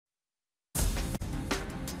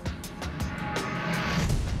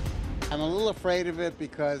I'm a little afraid of it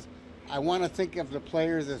because I want to think of the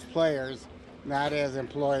players as players, not as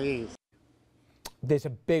employees. There's a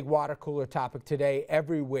big water cooler topic today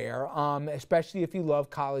everywhere, especially if you love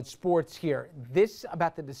college sports here. This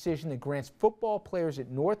about the decision that grants football players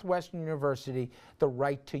at Northwestern University the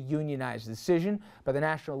right to unionize. The decision by the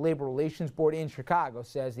National Labor Relations Board in Chicago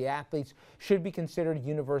says the athletes should be considered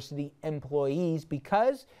university employees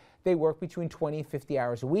because they work between 20 and 50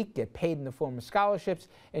 hours a week, get paid in the form of scholarships,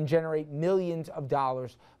 and generate millions of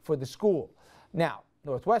dollars for the school. Now,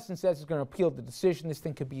 Northwestern says it's going to appeal the decision. This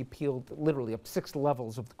thing could be appealed literally up 6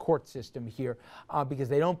 levels of the court system here because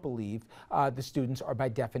they don't believe the students are by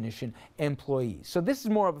definition employees. So this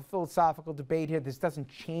is more of a philosophical debate here. This doesn't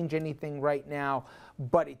change anything right now,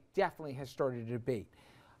 but it definitely has started a debate.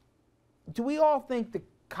 Do we all think the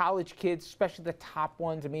college kids, especially the top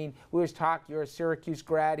ones, I mean, we always talk, you're a Syracuse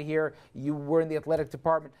grad here, you were in the athletic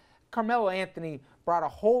department. Carmelo Anthony brought a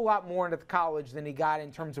whole lot more into the college than he got in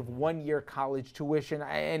terms of one-year college tuition,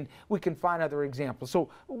 and we can find other examples. So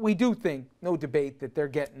we do think, no debate, that they're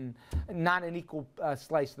getting not an equal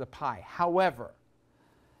slice of the pie. However,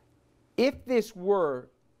 if this were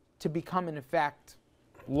to become, in effect,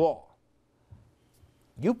 law,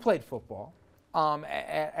 you played football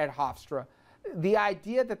at Hofstra. The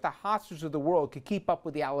idea that the Hofstras of the world could keep up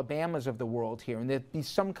with the Alabamas of the world here and there'd be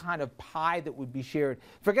some kind of pie that would be shared.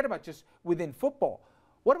 Forget about just within football.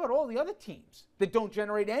 What about all the other teams that don't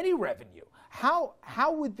generate any revenue? How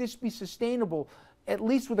would this be sustainable, at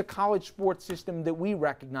least with a college sports system that we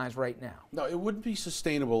recognize right now? No, it wouldn't be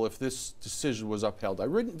sustainable if this decision was upheld. I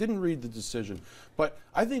didn't read the decision, but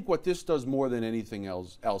I think what this does more than anything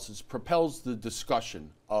else is propels the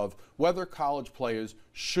discussion of whether college players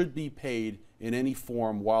should be paid in any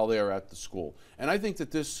form while they're at the school. And I think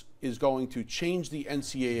that this is going to change the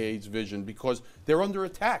NCAA's vision because they're under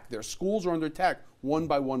attack. Their schools are under attack one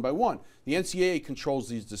by one by one. The NCAA controls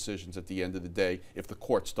these decisions at the end of the day if the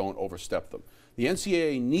courts don't overstep them. The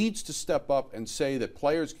NCAA needs to step up and say that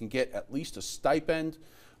players can get at least a stipend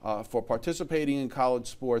for participating in college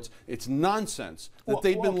sports. It's nonsense that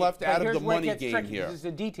they've been left out of the money game here. This is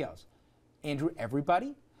the details. Andrew,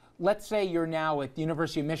 everybody, let's say you're now at the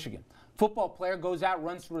University of Michigan. Football player goes out,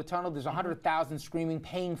 runs through a tunnel. There's 100,000 screaming,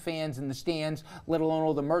 paying fans in the stands, let alone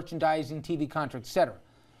all the merchandising, TV contracts, etc.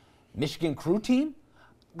 Michigan crew team?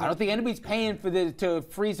 I don't think anybody's paying for to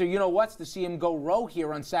freeze their you-know-whats to see him go row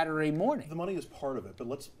here on Saturday morning. The money is part of it, but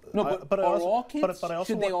let's... No, but are all kids?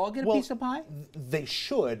 Should they all get a piece of pie? They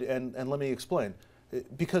should, and let me explain.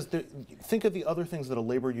 Because think of the other things that a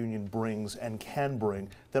labor union brings and can bring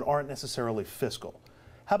that aren't necessarily fiscal.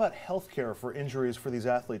 How about health care for injuries for these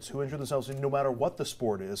athletes who injure themselves no matter what the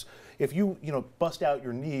sport is? If you bust out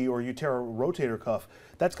your knee or you tear a rotator cuff,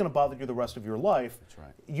 that's going to bother you the rest of your life. That's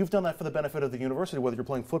right. You've done that for the benefit of the university, whether you're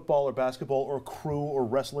playing football or basketball or crew or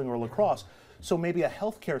wrestling or lacrosse. So maybe a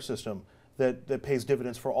health care system that pays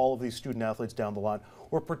dividends for all of these student athletes down the line,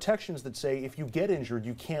 or protections that say if you get injured,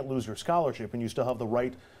 you can't lose your scholarship and you still have the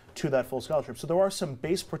right to that full scholarship. So there are some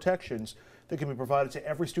base protections that can be provided to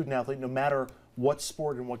every student athlete, no matter what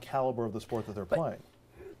sport and what caliber of the sport that they're playing.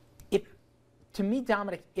 To me,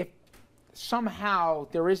 Dominic, if somehow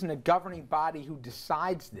there isn't a governing body who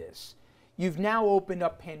decides this, you've now opened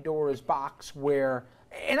up Pandora's box where,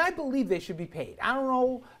 and I believe they should be paid. I don't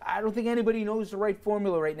know, I don't think anybody knows the right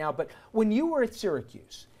formula right now, but when you were at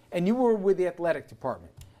Syracuse and you were with the athletic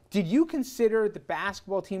department, did you consider the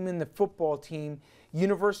basketball team and the football team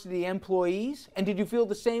university employees? And did you feel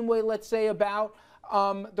the same way, let's say, about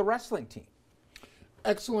the wrestling team?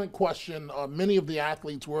 Excellent question. Many of the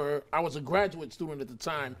athletes were, I was a graduate student at the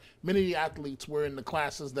time, many of the athletes were in the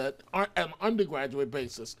classes that aren't on an undergraduate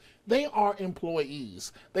basis. They are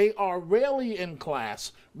employees. They are rarely in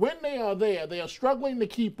class. When they are there, they are struggling to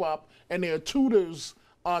keep up, and there are tutors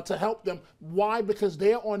to help them. Why? Because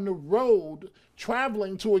they're on the road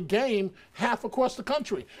traveling to a game half across the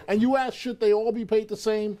country. And you ask, should they all be paid the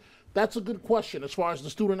same? That's a good question as far as the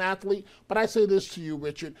student athlete. But I say this to you,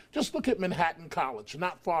 Richard. Just look at Manhattan College,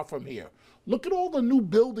 not far from here. Look at all the new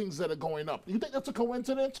buildings that are going up. You think that's a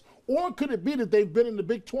coincidence? Or could it be that they've been in the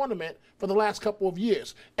big tournament for the last couple of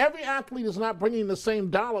years? Every athlete is not bringing the same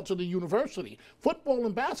dollar to the university. Football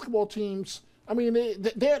and basketball teams, I mean,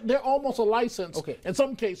 they're almost a license in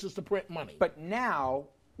some cases to print money. But now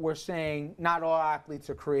we're saying not all athletes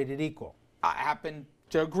are created equal. I happen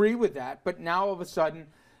to agree with that, but now all of a sudden,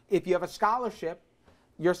 if you have a scholarship,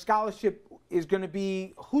 your scholarship is going to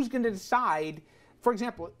be, who's going to decide? For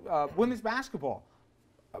example, women's basketball.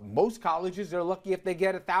 Most colleges, they're lucky if they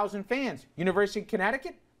get 1,000 fans. University of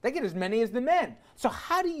Connecticut, they get as many as the men. So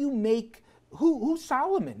how do you make who's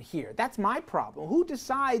Solomon here? That's my problem. Who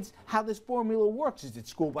decides how this formula works? Is it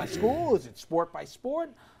school by school? Is it sport by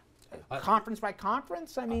sport? Conference by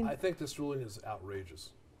conference? I mean, I think this ruling is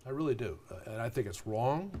outrageous. I really do. And I think it's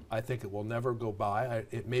wrong. I think it will never go by.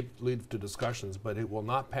 It may lead to discussions, but it will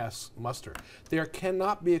not pass muster. There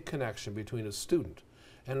cannot be a connection between a student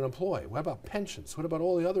and an employee. What about pensions? What about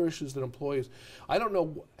all the other issues that employees, I don't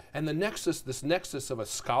know, and the nexus, this nexus of a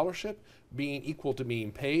scholarship being equal to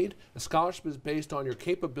being paid, a scholarship is based on your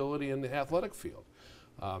capability in the athletic field.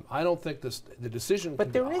 I don't think the decision.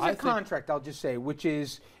 But there is a contract, I'll just say, which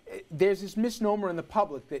is, there's this misnomer in the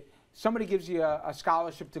public that somebody gives you a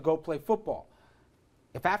scholarship to go play football.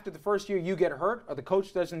 If after the first year you get hurt or the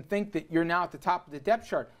coach doesn't think that you're now at the top of the depth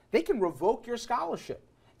chart, they can revoke your scholarship.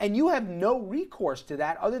 And you have no recourse to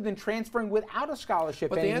that other than transferring without a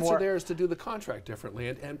scholarship anymore. But the answer there is to do the contract differently.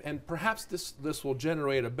 And perhaps this will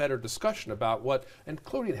generate a better discussion about what,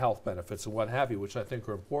 including health benefits and what have you, which I think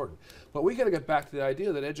are important. But we got to get back to the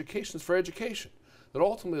idea that education is for education. That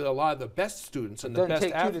ultimately a lot of the best students and the best athletes.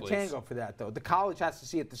 It doesn't take two to tango for that, though. The college has to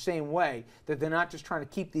see it the same way, that they're not just trying to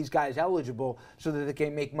keep these guys eligible so that they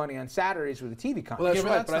can make money on Saturdays with a TV contract. Well, that's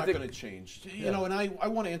right, but not going to change. You know, and I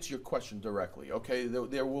want to answer your question directly. Okay,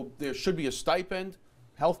 there should be a stipend,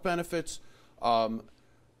 health benefits.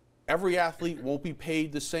 Every athlete won't be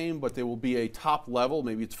paid the same, but there will be a top level.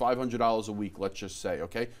 Maybe it's $500 a week, let's just say,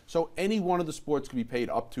 okay? So any one of the sports can be paid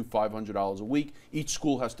up to $500 a week. Each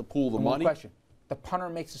school has to pool the money. One question. The punter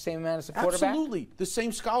makes the same amount as the quarterback? Absolutely. The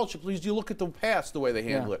same scholarship. Please, you look at the past, the way they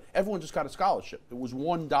handle it. Everyone just got a scholarship. It was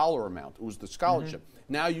 $1 amount. It was the scholarship.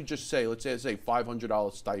 Now you just say, let's say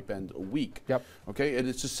 $500 stipend a week. Yep. Okay, and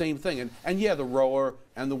it's the same thing. And yeah, the rower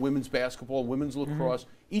and the women's basketball, women's lacrosse,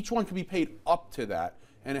 each one can be paid up to that,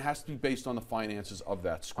 and it has to be based on the finances of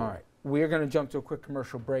that school. All right. We're going to jump to a quick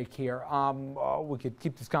commercial break here. We could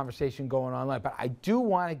keep this conversation going online, but I do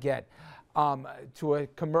want to get to a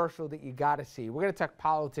commercial that you got to see. We're going to talk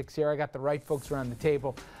politics here. I got the right folks around the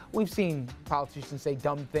table. We've seen politicians say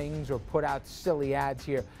dumb things or put out silly ads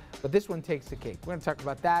here, but this one takes the cake. We're going to talk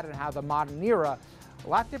about that and how the modern era, a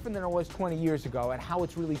lot different than it was 20 years ago, and how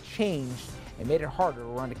it's really changed and made it harder to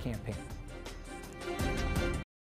run a campaign.